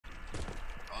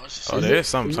Oh, there is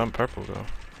some purple though.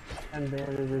 And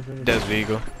bandages in the Desert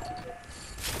Eagle.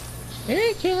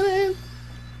 Hey, cannon.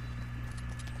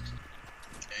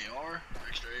 AR?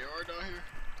 Extra AR down here?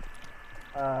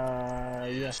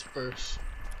 yes, first.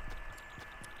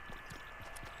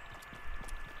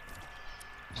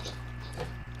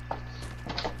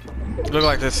 Look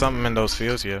like there's something in those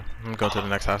fields. Yeah, I'm gonna go to the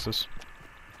next houses.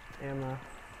 Ammo.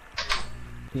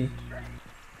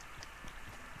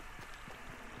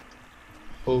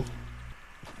 Oh.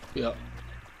 Yep.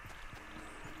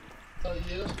 Oh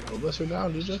yeah. Oh, bust her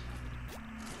down, did you?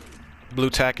 Blue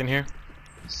tack in here.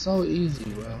 So easy,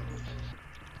 bro.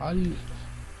 How do you?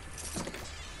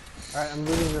 Alright, I'm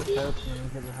looting this house and I'm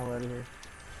getting the hell out of here.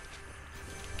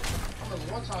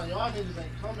 One time, y'all niggas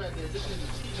ain't come that day. This nigga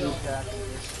Blue tack.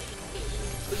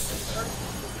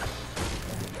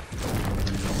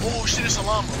 Oh shit, it's a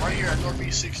llama right here at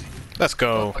Northeast 60. Let's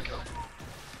go.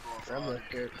 Grab that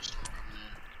shit.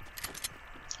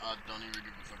 I don't even give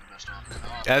a fuck if that's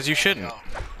not. As you shouldn't.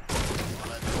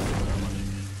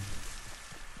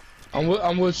 I'm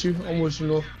with you. I'm with you,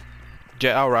 Lord.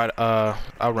 Yeah, I'll ride.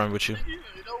 I'll run with you. You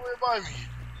don't worry about me.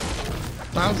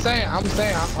 I'm saying, I just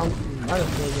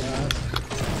feel good.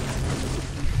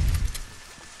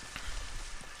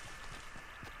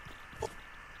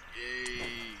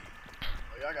 Yay.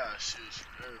 Oh, y'all got shit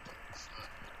for everything. Fuck.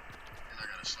 And I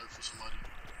gotta search for somebody.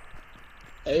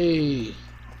 Hey.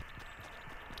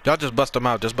 Y'all just bust them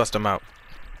out. Just bust them out.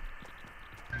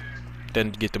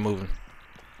 Then get to moving.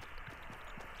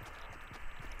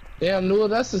 Damn, Newell,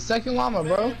 that's the second llama,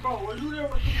 bro. Bro, were you there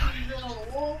when you on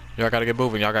the wall? Y'all gotta get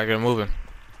moving. Y'all gotta get moving.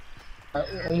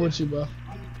 I'm with you, bro.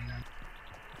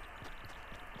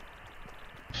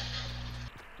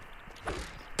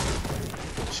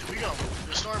 Shit, we got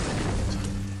the storm.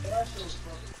 That shit was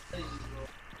fucking crazy,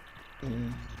 bro.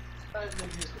 That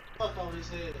nigga hit the fuck on his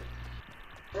head.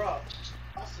 Bro,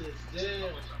 I said,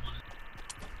 damn.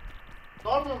 I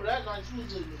remember that night you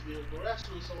was in this video, bro. That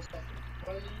shit was so fucking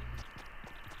funny.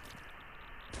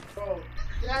 Bro,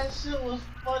 that shit was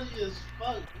funny as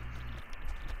fuck.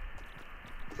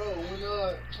 Bro, when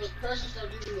Precious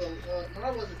started giving you when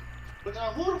I wasn't, but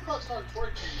now who the fuck started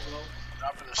twerking you,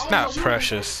 bro? Not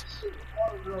Precious.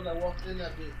 All the girls that walked in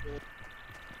that bitch, bro.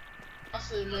 I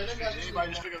said, man, they got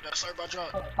Anybody just pick up that slurp I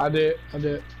dropped? I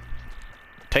did.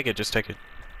 Take it. Just take it.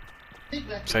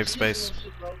 Save space.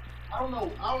 Shit, bro. I don't know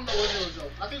where they was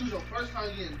though. I think it was your first time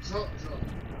getting drunk.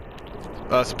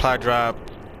 Supply drop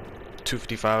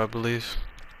 255, I believe.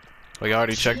 Oh, you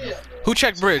already checked. Yeah. Who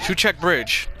checked bridge? Who checked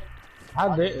bridge?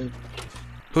 I didn't.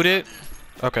 Who did?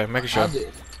 Okay, making sure. I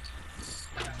did.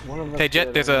 One of us Hey Jet,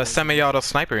 did, there's a semi-auto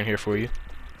sniper in here for you.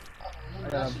 I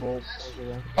got a bolt over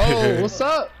there. Oh, what's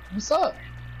up? What's up?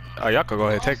 Oh, y'all can go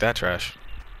ahead and take that trash.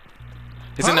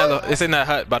 It's in that. It's in that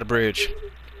hut by the bridge.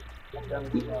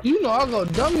 You know I'll go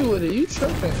dummy with it. You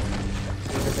tripping?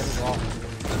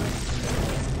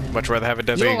 Much rather have a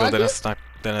Desert don't Eagle like than a it? sniper.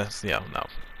 Than a no.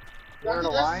 You wanna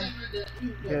know why?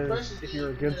 Because if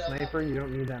you're a good sniper, you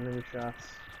don't need that many shots.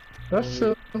 That's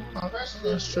true.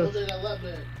 That's true.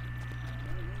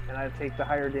 And I take the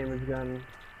higher damage gun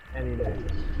any day.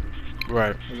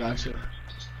 Right. I got you.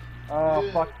 Oh,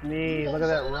 fuck me. Look at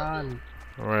that run.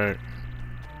 Right.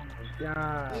 Oh my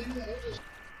god.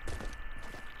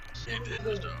 It did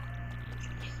this though.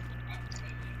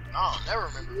 I'll never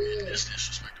remember being this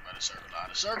disrespected by the circle. Nah,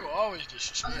 the circle always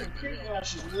disrespect, baby.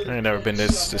 I ain't never been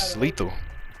this lethal.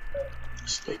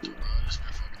 It's lethal, bro. It's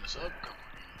been fucking us up a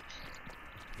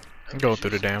couple of Go through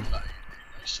the dam.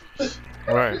 games.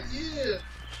 Right. Yeah.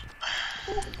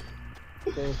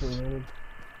 Thanks, man.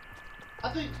 I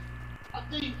think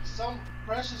some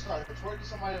Precious started twerking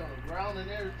somebody on the ground and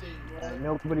everything, bro.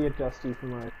 Nobody at Dusty for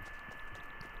my.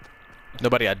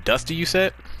 Nobody at Dusty, you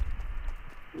said?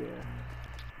 Yeah.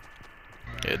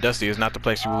 Yeah, Dusty is not the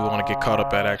place you want to get caught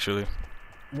up at, actually.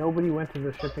 Nobody went to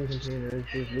the shipping containers.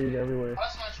 There's loot everywhere.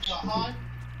 Last night you got high?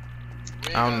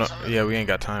 I don't know. Yeah, we ain't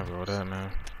got time for all that,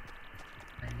 man.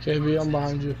 KB, I'm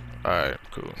behind you. Alright,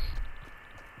 cool.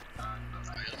 Let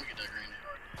me get that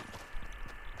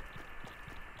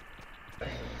green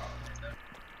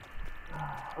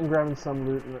I'm grabbing some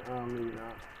loot and maybe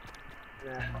not.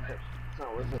 Nah, fuck it. It's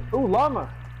not worth it. Ooh, llama!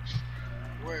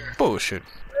 Where? Bullshit.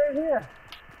 Right here!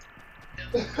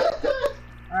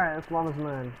 Alright, this llama's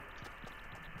mine.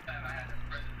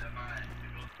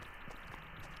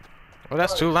 Well,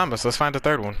 that's 2 llamas. Let's find the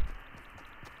 3rd one.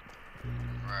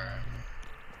 Right.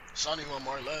 There's only one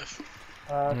more left.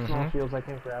 Small fields, I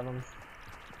can't grab them.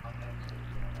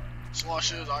 Small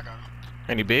shields, I got them.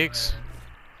 Any bigs?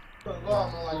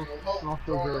 Small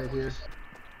fields are right here.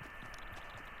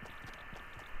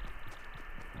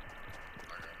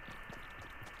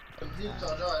 did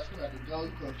tell your ass you had to go.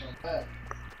 You could've come back.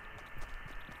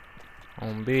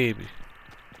 Baby.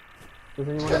 Does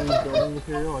anyone need building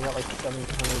material? I got like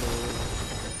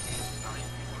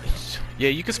 700. Yeah,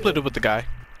 you can split it with the guy.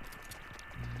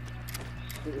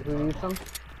 Who needs some?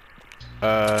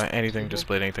 Anything, just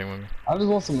split anything with me. I just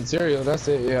want some material. That's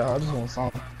it. Yeah, I just want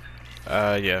some.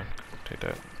 Yeah, take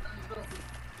that.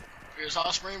 Here's how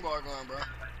Springboard going, bro.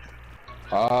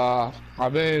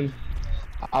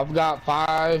 I've got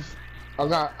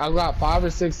 5 or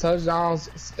 6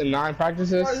 touchdowns in 9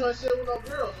 practices. Why you ain't sit with no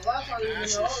girls? The last time you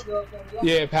was in there, all the girls come to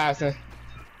Yeah, passing.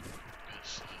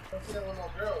 Don't sit with no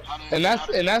girls. And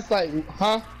that's like,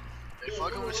 huh? They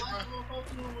fucking with you,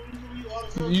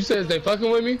 bro? You said they fucking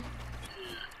with me?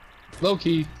 Low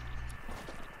key.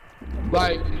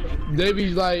 Like, they be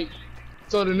like,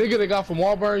 so the nigga they got from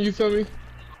Auburn, you feel me?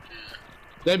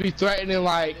 They be threatening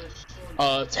like,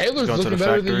 Taylor's looking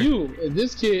better than you. And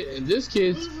this kid,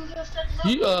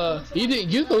 he didn't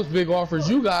get those big offers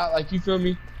you got, like, you feel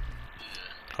me?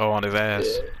 Oh, on his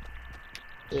ass.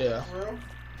 Yeah.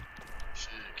 Shit,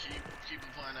 keep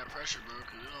applying that pressure, bro,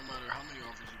 cause it don't matter how many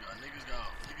offers you got. Niggas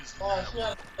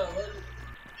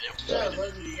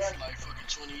like fucking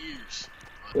 20 years.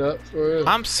 Yep, for real.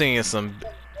 I'm seeing some.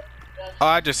 Oh,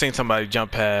 I just seen somebody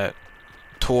jump pad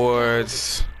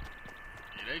towards.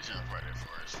 Yeah, they jump right there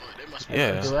for us. They must be.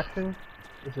 Yeah. Direction?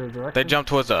 Is there a direction? They jumped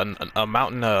towards a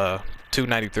mountain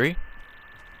 293.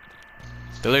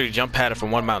 They literally jump padded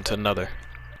from one mountain to another.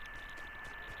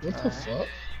 What the fuck?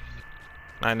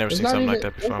 I ain't never seen something like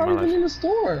that before in my life. In the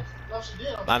store.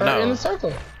 I In know. the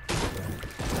circle.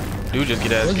 Dude just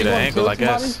get an angle, I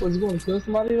guess. Was he going to kill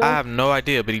somebody though? I have no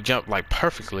idea, but he jumped like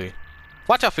perfectly.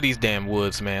 Watch out for these damn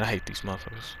woods, man. I hate these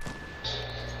motherfuckers.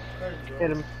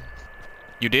 Hit him.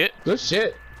 You did? Good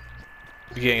shit.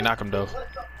 You ain't knock him though.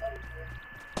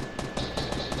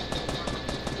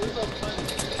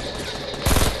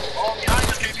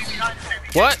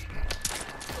 What?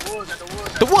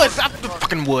 The woods! The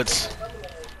fucking woods!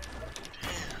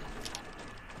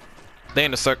 They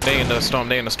in the storm. They in the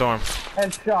storm.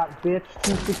 Headshot, bitch.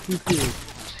 262.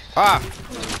 Ah!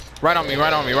 Right on me.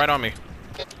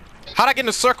 How'd I get in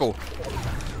the circle?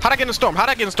 How'd I get in the storm?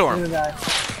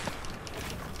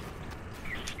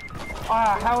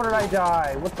 Ah, how did I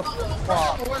die? What the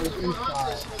fuck?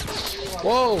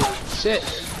 Whoa, shit.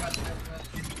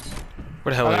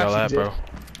 Where the hell are y'all at, bro?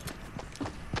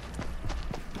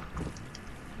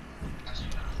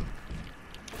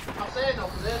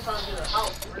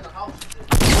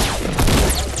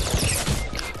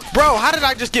 Bro, how did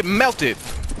I just get melted?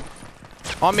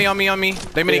 On me.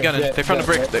 They minigunning. They from the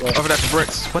brick. Over there, the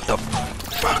bricks. What the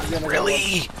fuck?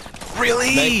 Really?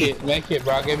 Make it,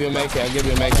 bro. I'll give you a make it.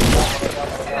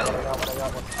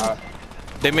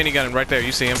 They minigunning right there.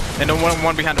 You see him? And then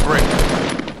one behind the brick.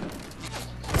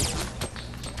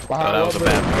 Oh, that was a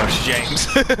bad rush, James.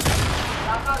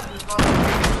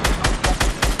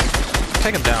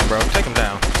 Take him down, bro. Take him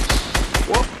down.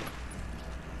 What?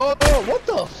 Oh, what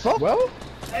the fuck, bro?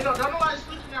 Hey, no, don't nobody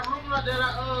sleep in that room right there.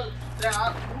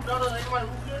 Ain't nobody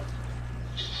moved there.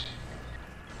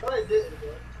 No, they didn't, bro.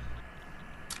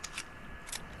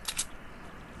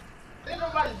 Ain't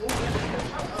nobody moved there.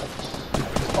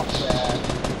 Fuck that.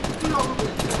 You know who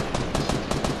it is.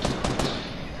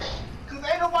 Cause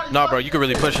ain't nobody. Nah, bro, you can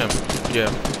really push him. Yeah.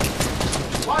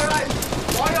 Why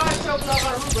y'all tell me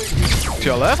about who it is? To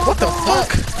your left? What the fuck?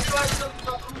 Why y'all tell me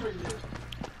about who it is?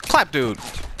 Clap, dude.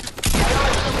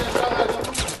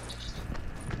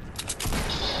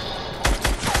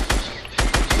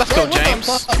 Let's go,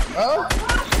 James.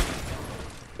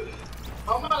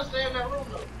 I'm about to stay in that room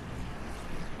though.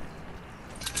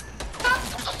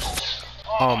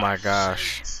 Oh my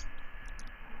gosh.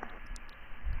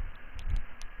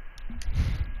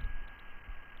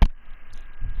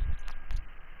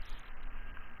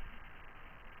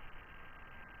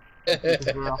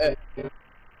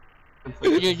 You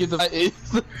gonna get the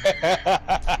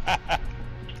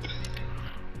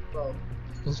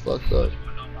It's fucked up.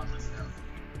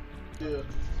 Yeah.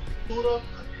 Hold up.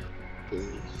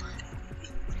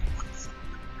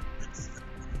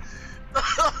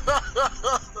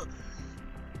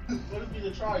 What if you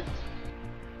the try?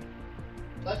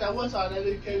 Like that one time that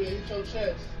nigga came and hit your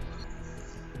chest.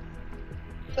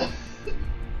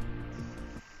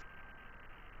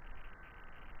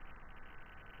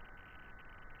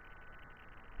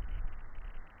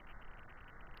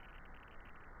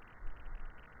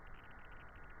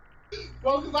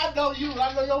 Bro, cause I know you,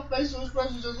 I know your facial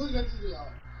expression just looking at you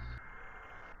like.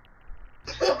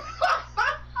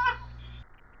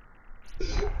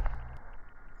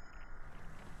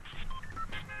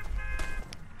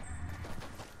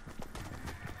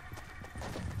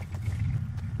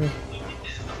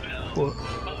 What?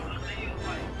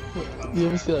 You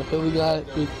ever see that Philly guy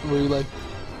where you like,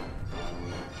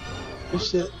 this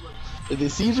shit, if they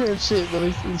seizure and shit, but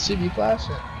it should be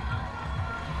flashing.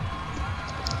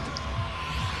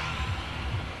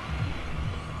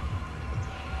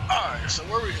 Alright, so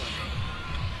where we gonna go?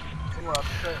 Come on,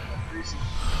 Greasy.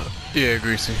 Yeah,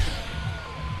 Greasy.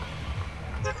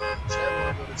 Chad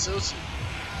wanna go to Chelsea.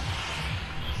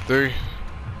 3,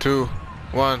 2,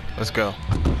 1, let's go.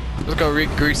 Let's go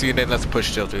Greasy and then let's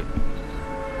push Tilted.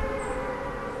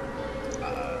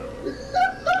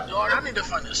 Dog, I need to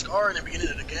find the scar in the beginning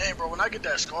of the game, bro. When I get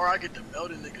that scar, I get to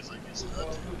melting niggas like it's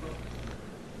nothing.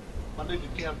 My nigga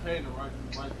campaigning right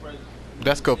president.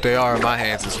 That scope they are in my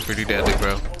hands is pretty deadly,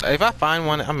 bro. If I find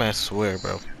one, I'm gonna swear,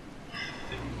 bro.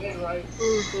 Hey, right? So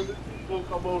this nigga gonna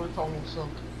come over and talk him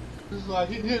something. It's like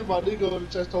he hit my nigga on the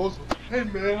chest, told him, "Hey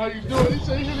man, how you doing?" He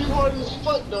said he hit me hard as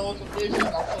fuck, dog. So bitch, I'm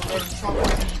so ready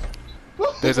to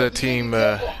talk. There's a team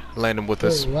landing with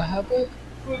us. Wait, what happened?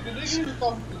 Look, the nigga he was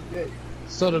talking to the gay.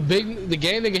 So the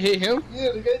gay nigga hit him?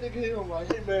 Yeah, the gay nigga hit him like,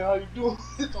 "Hey man, how you doing?"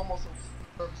 It's almost so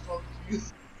ready to talk to you.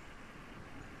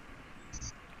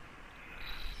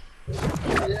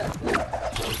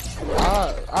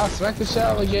 I smacked the shit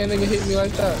out of a gay nigga hit me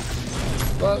like that.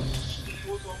 Fuck.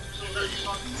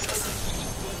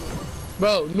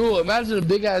 Bro, no, imagine a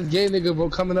big ass gay nigga bro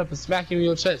coming up and smacking me in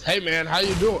your chest. Hey man, how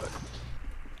you doing?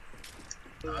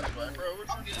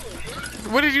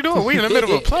 What did you do? We in the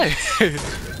middle of a play.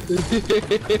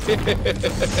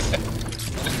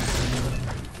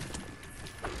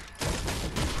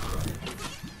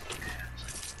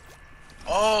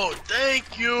 Oh,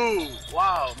 thank you!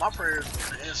 Wow, my prayers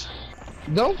were answered.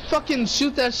 Don't fucking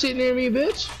shoot that shit near me,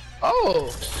 bitch.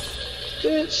 Oh.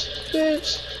 Bitch.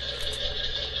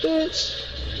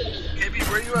 KB,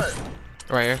 where you at?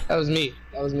 Right here. That was me.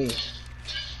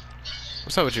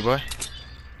 What's up with you, boy?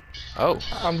 Oh,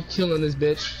 I'm killing this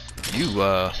bitch. you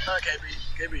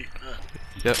KB.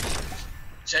 Yep.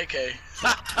 JK.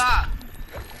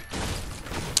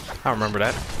 I remember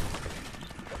that.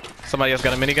 Somebody else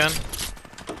got a minigun?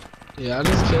 Yeah, I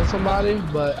just killed somebody,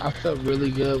 but I felt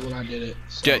really good when I did it.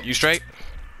 So. Jet, you straight?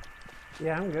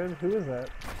 Yeah, I'm good. Who is that?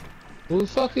 Who the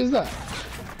fuck is that?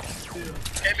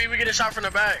 KB, we get a shot from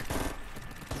the back.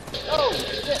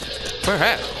 Where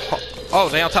at? Oh,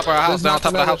 they on top of our house. They on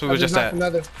top of the house we were just at.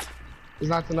 There's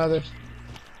not another.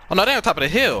 Oh no, they on top of the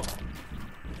hill.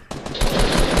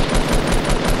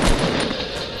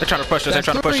 They're trying to push us. They're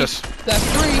trying to push us. That's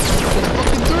 3. That's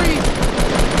fucking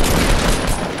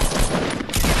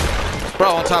 3. Bro,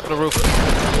 on top of the roof.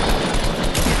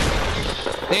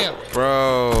 Damn.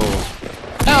 Bro.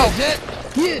 Help.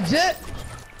 Yeah, Jet.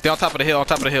 They on top of the hill. On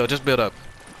top of the hill. Just build up.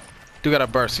 Dude got a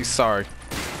burst. He's sorry.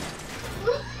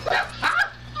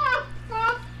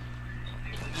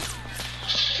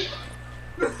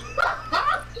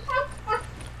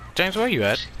 James, where you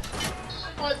at?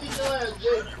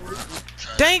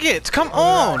 Dang it! Come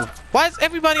on! Why is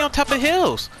everybody on top of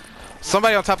hills?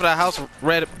 Somebody on top of that house,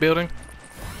 red building.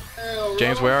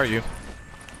 James, where are you?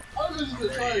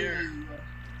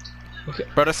 Okay.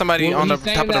 Bro, there's somebody on the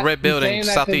he's top of the red building, he's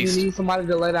saying that 'cause southeast. You need somebody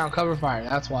to lay down cover fire.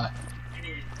 That's why.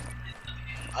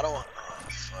 I don't want. Oh,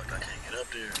 fuck, I can't get up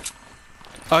there.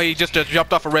 Oh, he just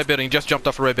jumped off a red building. Just jumped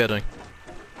off a red building.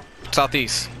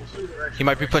 Southeast. He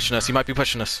might be pushing us. He might be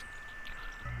pushing us.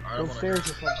 Upstairs or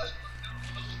something.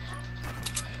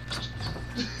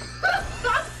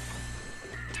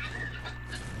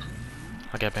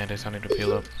 I got band-aids. I need to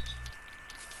peel up.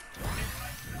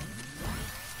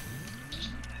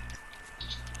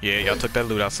 Yeah, y'all took that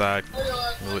loot outside.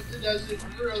 Knew it.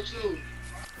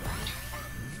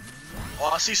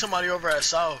 Oh, I see somebody over at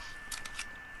South.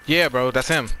 Yeah, bro, that's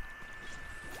him.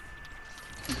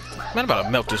 Man, I'm about to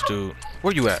melt this dude.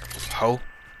 Where you at, ho?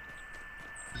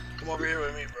 Come over here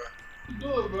with me, bro.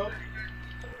 Do it, bro.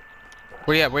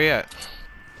 Where you at? Where you at?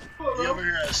 He over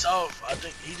here at South. I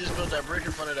think he just built that brick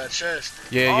in front of that chest.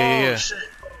 Yeah. Shit.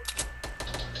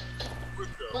 What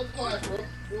the? Let's fly, bro.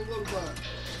 We'll go fly.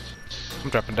 I'm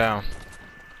dropping down.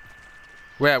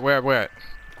 Where at? Where at?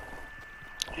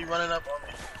 He running up on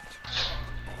me.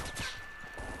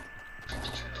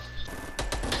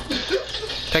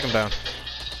 Take him down.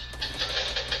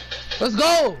 Let's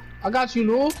go. I got you,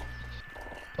 Newell.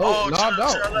 Oh, no, I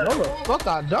don't. No, the fuck,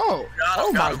 I don't. Got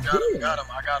him. I got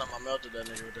him. I melted that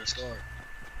nigga with that scar.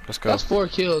 Let's go. That's 4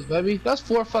 kills, baby. That's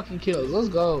 4 fucking kills. Let's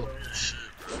go. Shit,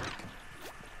 bro.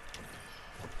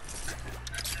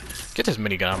 Get this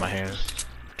minigun out of my hand.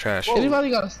 Trash. Anybody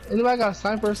got a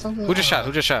sniper or something? Who just shot?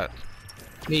 Who just shot?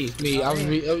 Me. I was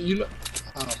you know.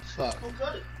 Oh fuck. Who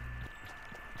got it?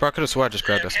 Bro, I could have swore I just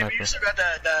grabbed that KB, sniper. you still got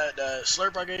that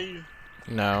slurp I gave you?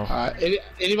 No.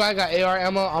 Anybody got AR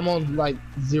ammo? I'm on like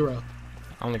 0.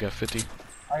 I only got 50.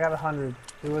 I got 100.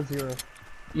 It was 0.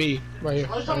 Me, right here.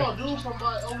 Are you talking about dude from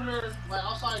like over there, like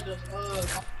outside the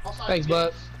outside? Thanks, the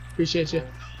bud. Appreciate you.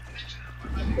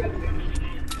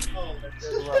 Oh,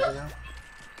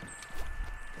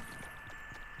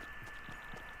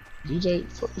 DJ,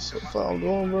 fuck this shit. Fuck I'm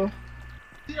doing, bro.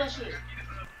 see that shit?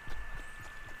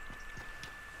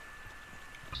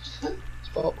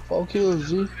 4 kills,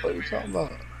 G. What you talking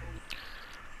about?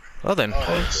 Well then. Oh,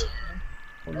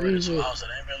 What I got some DJ? house that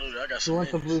ain't been looted. I got Who some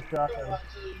wants the minis. blue shotgun?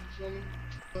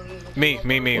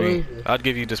 Me. I'd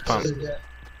give you this pump.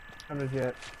 100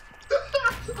 jet.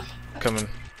 Coming.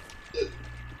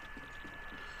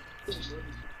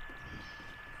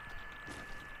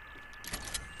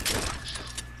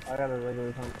 I got a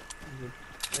regular pump.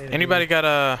 Anybody got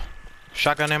a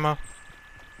shotgun ammo?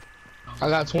 I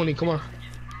got 20. Come on.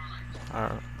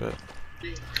 Alright, good.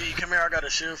 Key, come here. I got a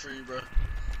shield for you, bro.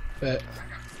 Bet.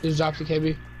 Just drop the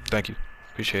KB. Thank you.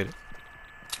 Appreciate it.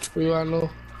 Where you at, know?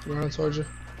 Running towards you.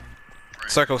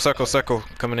 Circle.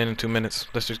 Coming in 2 minutes.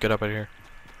 Let's just get up out of here.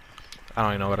 I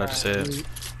don't even know what I just said.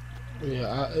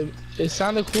 Yeah, it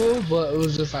sounded cool, but it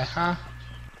was just like, huh?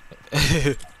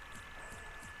 I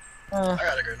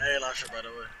got a grenade launcher, by the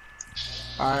way.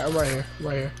 Alright, I'm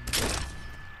right here.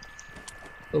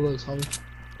 Good looks, homie.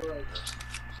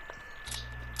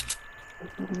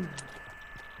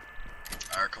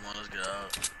 Alright, come on, let's get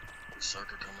out.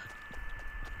 Circle coming.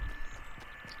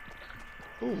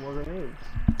 Ooh, more grenades.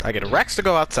 I get a Rex to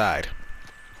go outside.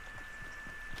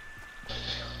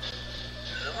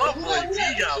 My boy D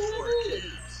got 4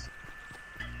 kills.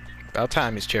 About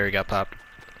time his cherry got popped.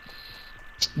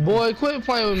 Boy, quit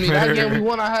playing with me. That game we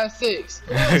won, I had 6.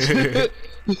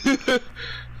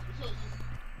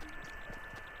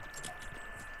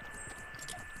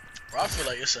 Bro, I feel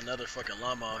like it's another fucking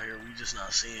llama out here. We just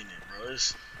not seeing it, bro.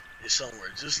 It's somewhere.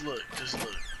 Just look.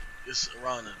 It's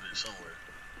around this bitch somewhere.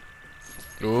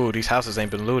 Ooh, these houses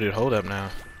ain't been looted. Hold up now.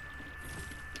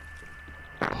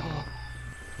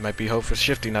 Might be hope for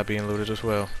Shifty not being looted as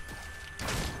well.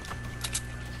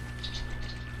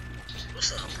 What's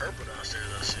that purple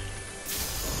downstairs I see?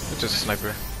 It's just a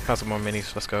sniper. Found some more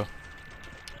minis. Let's go.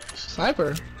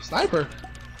 Sniper.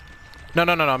 No.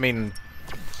 I mean,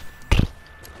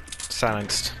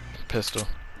 silenced pistol.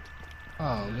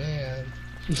 Oh man.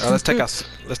 Let's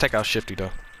take out Shifty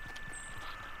though.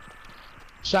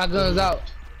 Shotguns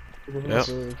out. Yep.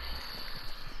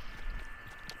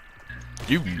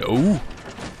 You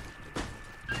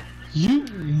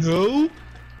know.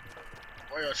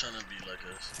 Why y'all trying to be like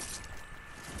us?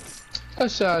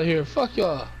 Let's out of here. Fuck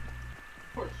y'all.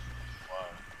 Wow.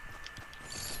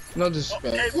 No Oh,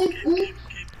 disrespect. KB.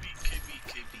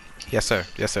 Yes sir.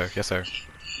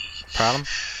 Problem?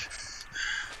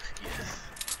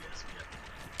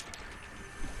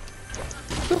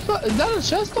 The fuck? Is that a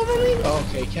chest over me? Oh,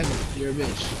 okay, Kevin, you're a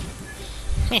bitch.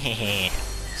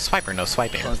 Swiper, no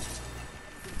swiping.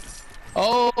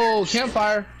 Oh,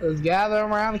 campfire. Let's gather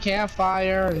around the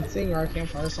campfire and sing our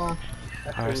campfire song.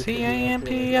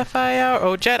 RCAMPFIR.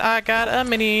 Oh, Jet, I got a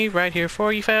mini right here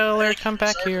for you, feller. Come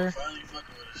back here. Finally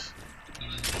fucking with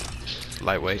us.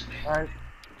 Lightweight. Alright.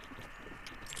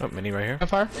 Oh, mini right here.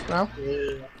 Campfire, now.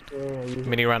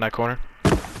 Mini around that corner.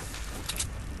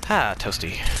 Ah,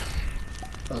 toasty.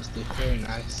 Toasty. Very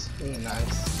nice. Very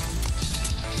nice.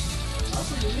 I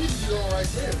think you need to be on right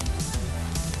there.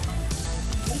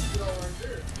 You need to be on right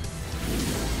there.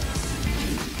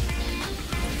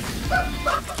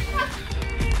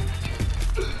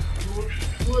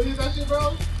 You wanna hit that shit,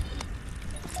 bro?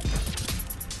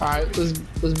 Alright,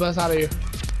 let's bust out of here.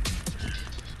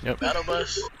 Yep. Battle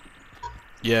bus.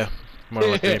 Yeah. More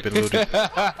like they ain't been looted.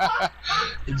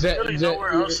 Jet, Really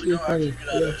nowhere else to you're go funny. after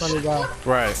you You're a get funny guy.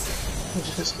 Right.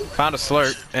 Found a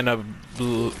slurp and a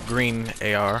green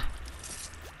AR.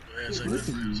 Go ahead and take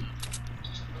that.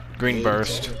 Green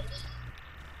burst.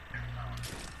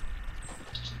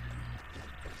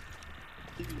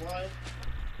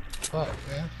 Fuck,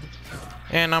 man.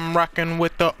 And I'm rocking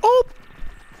with the oop.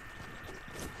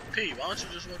 P, why don't you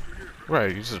just walk through here?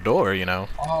 Right, use the door, you know.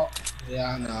 Oh,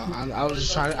 yeah, I know. I was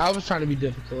just trying. I was trying to be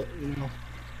difficult, you know.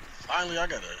 Finally, I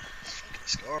got a fucking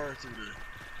scar through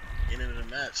the end of the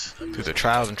match. Through the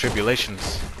trials and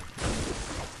tribulations.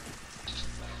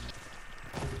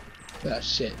 That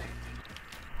shit.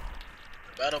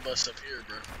 Battle bus up here,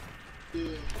 bro.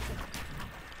 Yeah.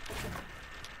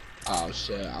 Oh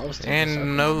shit, I was.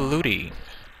 And no looty.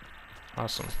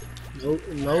 Awesome. No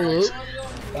loot.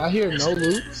 I hear no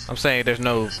loot. I'm saying there's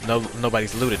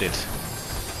nobody's looted it.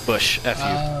 Bush, F you.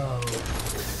 Oh.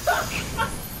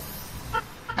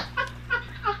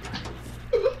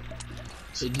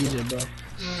 Hey, DJ, bro.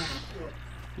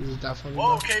 This is that funny,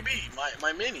 Whoa, bro. KB,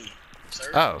 my mini, sir.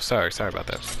 Oh, sorry about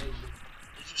that.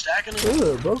 Did you stacking them?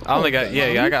 Ugh, bro. I only got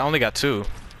I only got 2.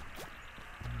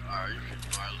 Alright, you can.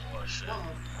 Alright, oh shit.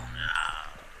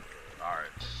 Alright.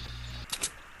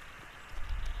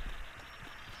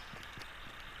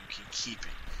 You can keep it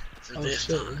for Oh this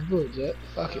shit, time. it's good, Jet.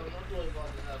 Fuck it.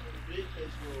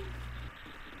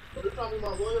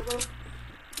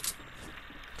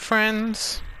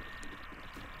 Friends.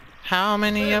 How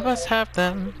many of us have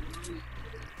them?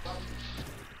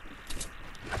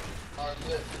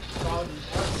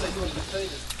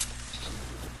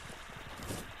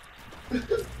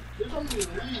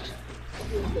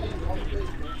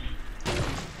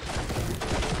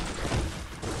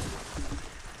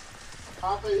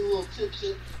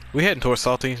 We heading towards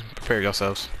Salty. Prepare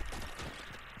yourselves.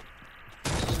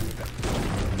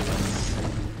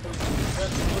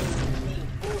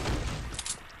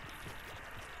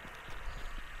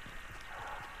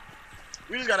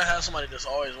 We just gotta have somebody that's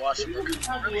always watching, bro. 'Cause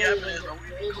what really happening is, bro, we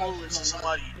be cool until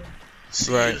somebody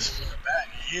see Right. us from the back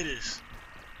and hit us.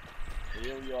 And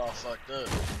then we all fucked up.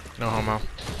 No homo.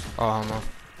 All homo.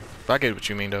 But I get what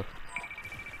you mean, though.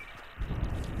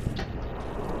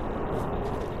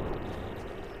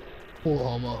 Cool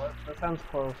homo. That sounds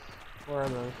close. Where are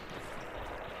those?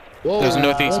 Whoa. There's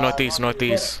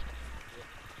northeast.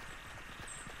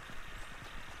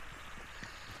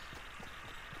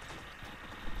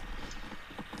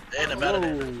 They in the battle,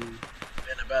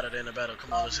 they in the battle.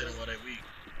 Come on, let's hit them while they weak.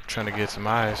 Trying to get some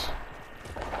eyes.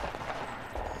 Come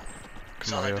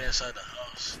Sound on, like yo. they inside the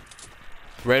house.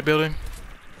 Red building?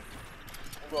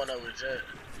 I'm going up with Jet.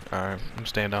 Alright, I'm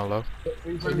staying down low.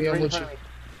 Maybe I'm with you.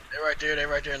 They right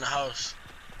there in the house.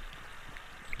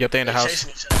 Yep, they in the They house. chasing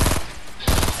each other.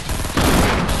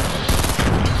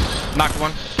 Knocked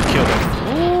one. Killed him.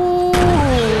 Ooh,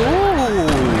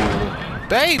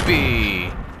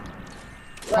 baby.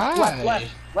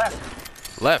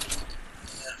 Left. Left.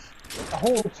 A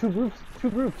whole two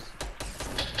groups.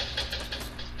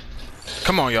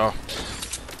 Come on, y'all.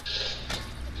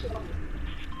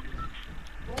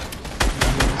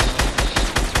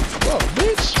 Whoa,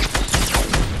 bitch.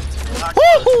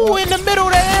 Woohoo! In the middle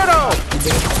of the arrow.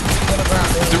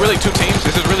 Is it really 2 teams?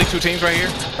 Is it really 2 teams right here?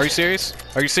 Are you serious?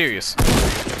 Are you serious?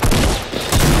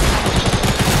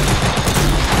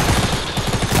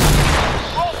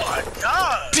 Oh my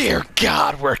god! Dear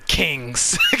God, we're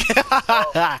kings.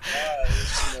 Oh, God,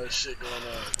 there's too much shit going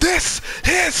on. This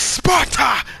is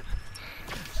Sparta.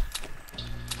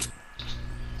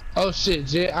 Oh shit,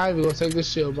 Jet. I ain't even gonna take this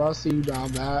shield, bro. I see you down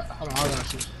bad. Hold on, I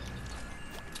got you.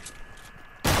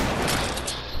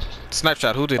 Snipe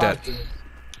shot. Who did that?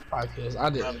 5 kills. I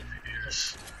didn't. Probably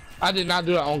years. I did not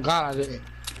do that. On God, I didn't.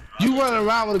 You running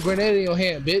around with a grenade in your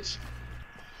hand, bitch.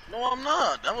 No, I'm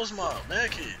not. That was my man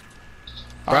kid.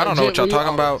 Bro, I don't know what y'all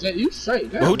talking about. Jet, you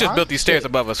straight. But who just built these stairs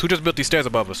above us? Who just built these stairs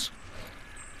above us?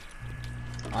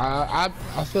 I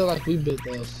feel like we built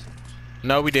those.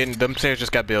 No, we didn't. Them stairs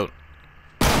just got built.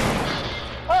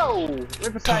 Oh!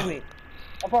 Right beside me.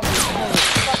 Above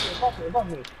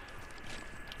me.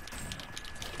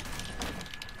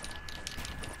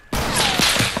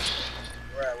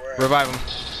 Where at? Revive him.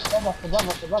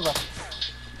 Above us.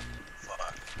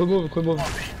 Fuck. Quit moving. Hold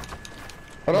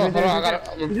on. I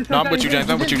gotta. No, I'm with you, James.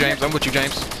 I'm with you,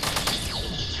 James.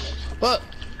 Fuck.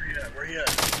 Where he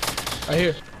at? Right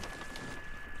here.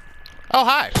 Oh,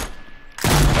 hi.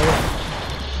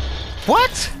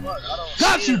 What? Fuck, I don't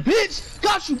Got see you, him. bitch.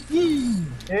 Got you.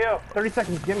 Yeah, 30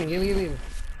 seconds. Give me.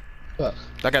 Fuck.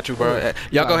 I got you, bro.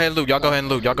 Y'all go ahead and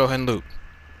loot.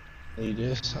 I need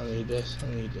this.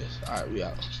 Alright, we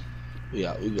out. We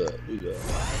good.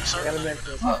 I got a med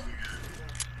kit.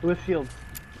 Who has shields?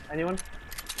 Anyone?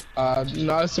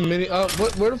 No, it's a mini.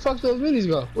 Where the fuck those minis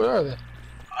go? Where are they?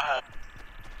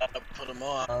 I put them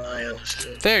on. I had no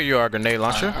shit. There you are, grenade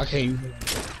launcher. I can't use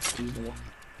them.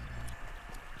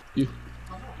 You.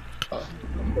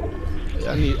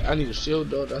 Yeah, I need a shield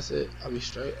though. That's it. I'll be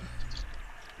straight.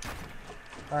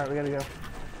 Alright, we gotta go.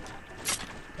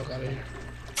 Fuck out of here.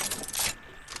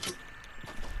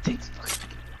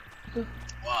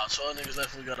 Wow, 12 niggas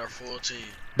left. We got our full team.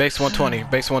 Base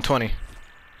 120.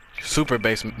 Super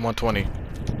base 120.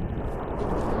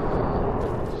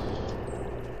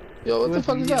 Yo, what Who the has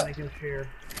fuck is medium that? I can share?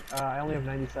 I only have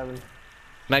 97.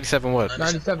 97 what?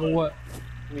 97 what?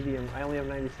 Medium. I only have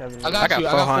 97. I got you.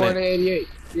 I got 400. 488.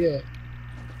 Yeah.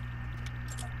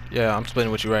 Yeah, I'm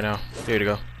splitting with you right now. Here you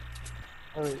go.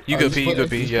 Oh, wait. You Oh, good, you P. You good, split?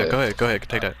 P. You Yeah, split? go ahead.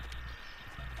 Take that.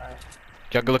 Alright.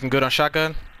 Y'all looking good on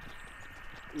shotgun?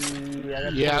 Yeah,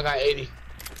 Yeah, I got 80.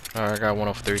 Alright, I got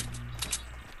 103.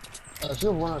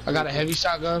 I got a heavy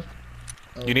shotgun.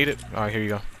 You need it? Alright, here you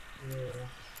go.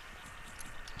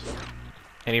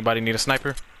 Anybody need a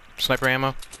sniper? Sniper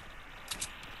ammo?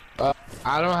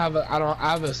 I have a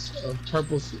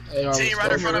purple AR. Team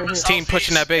right in front of us. Team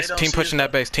pushing that base. Team pushing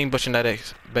that base. Team pushing that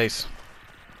base.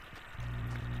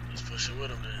 Let's push it with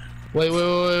them then.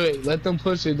 Wait. Let them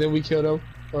push it, then we kill them.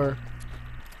 Or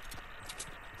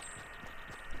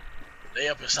they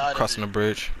up inside. Crossing the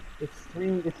bridge. It's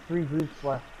three groups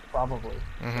left, probably.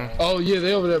 oh yeah,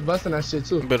 they over there busting that shit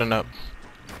too. Building up.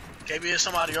 KB, there's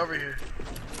somebody over here.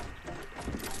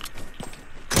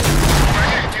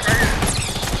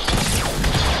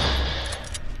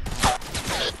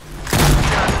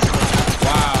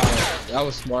 Wow, that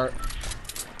was smart.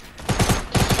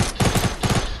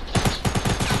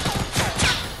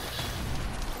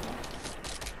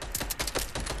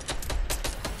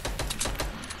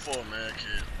 Full man,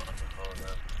 kid.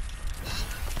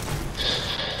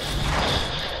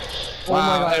 Oh my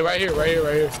Wow, God. hey, right here.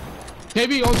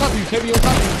 KB on top of you, KB on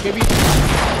top of you, KB.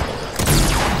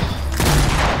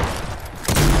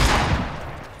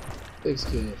 Big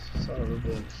skills, son of a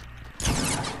bitch.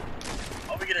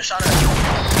 Oh, we getting shot at.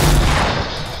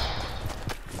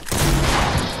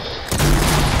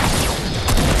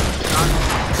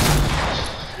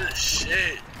 Good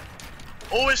shit.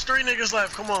 Oh, it's 3 niggas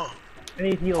left. Come on. I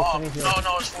need heals. Oh, I need heals.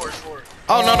 no, it's 4. It's 4.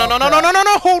 Oh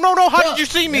no! How did you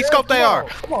see me? Scope they are.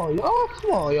 Come on,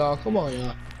 y'all.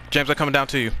 James, they're coming down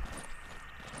to you.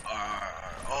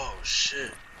 Oh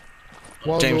shit.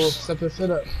 One James. rule, step your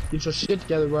shit up. Get your shit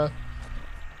together, bro.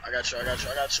 I got you. I got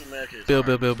 2 man kids. Build.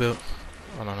 Oh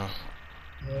no. Oh, I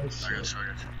got shit. you.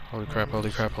 Holy crap! They're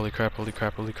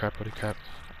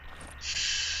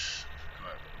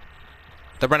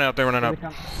running up.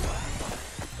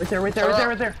 Right there.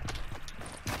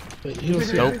 Wait, he don't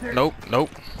see Nope.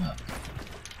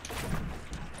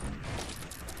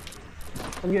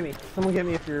 Someone get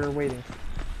me if you're waiting.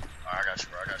 Alright, I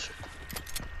got you.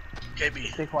 KB,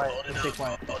 Stay quiet. hold it Stay down,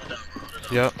 quiet. bro. Hold it down, bro.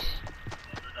 Yep.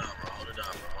 Hold it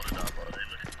down, bro.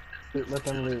 They looking. Let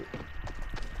them loot.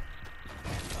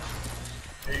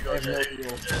 Here you go, Jay.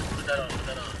 Put that on.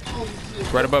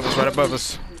 Right above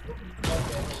us.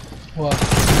 What?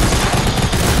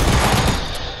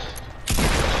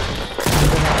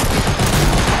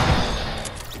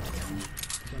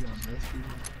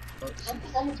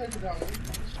 I'm gonna take it down.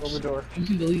 Over door. You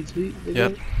can delete, tweet.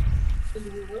 Yep.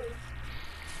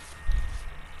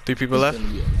 3 people left.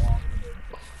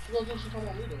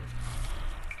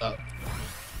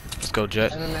 Let's go,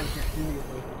 Jet. And then that gets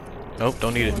immediately. Nope,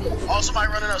 don't need it. Oh,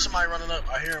 somebody running up.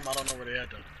 I hear him. I don't know where they at,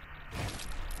 though.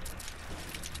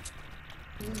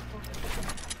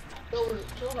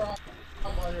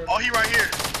 Oh, he right here.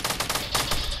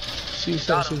 She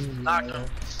Got said him. Knocked him.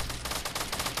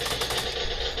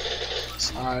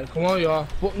 Alright, come on, y'all.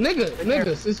 Well,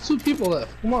 niggas, it's 2 people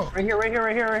left. Come on. Right here. Right in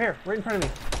front of me.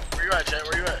 Where you at, Jet?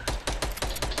 Where you at?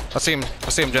 I see him,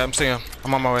 Jet. I'm seeing him.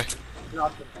 I'm on my way.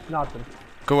 Knocked him.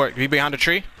 Good work. You behind the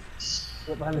tree?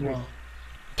 Get behind the tree.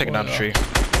 Taking down the tree.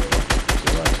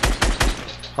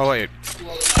 Oh wait.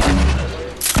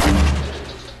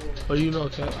 Oh, you know,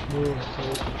 Cat.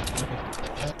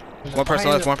 One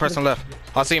person left.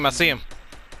 I see him.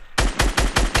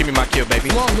 Give me my kill, baby.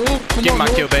 Come on, Noob. Give me my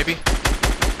kill, baby.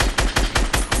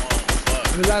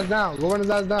 Run his ass down. Go run his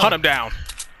ass down. Hunt him down.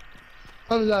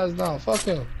 Hunt his ass down. Fuck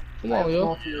him. Come on,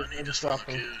 yo. Yeah, I need this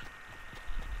fucking kill.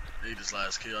 I need this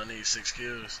last kill. I need 6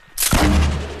 kills.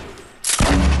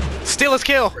 Steal his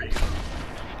kill. Where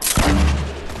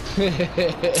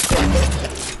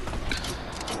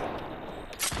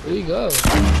you go?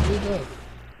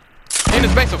 In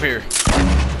his base over here.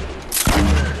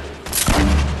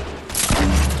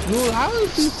 Dude, how did you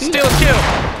see Steal his kill.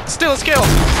 Steal his kill.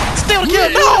 Steal the kill.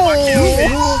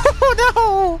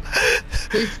 No.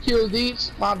 6 kills each?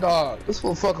 My dog. This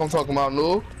what the fuck I'm talking about,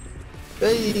 Noob.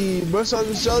 Hey, brush on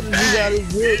your shoulders. You got it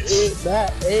good.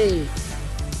 That, hey.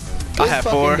 I had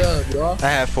 4. Dub, I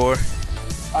had 4.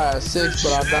 I had 6,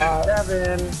 but I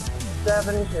died.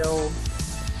 7 kills.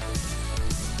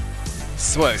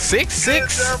 What? 6,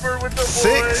 6,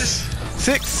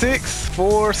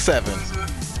 4, 7.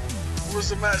 What's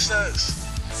the match stats?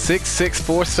 6, 6,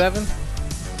 4, 7.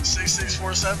 6, 6,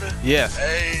 4, 7. Yeah.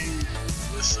 Hey,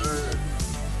 yes sir.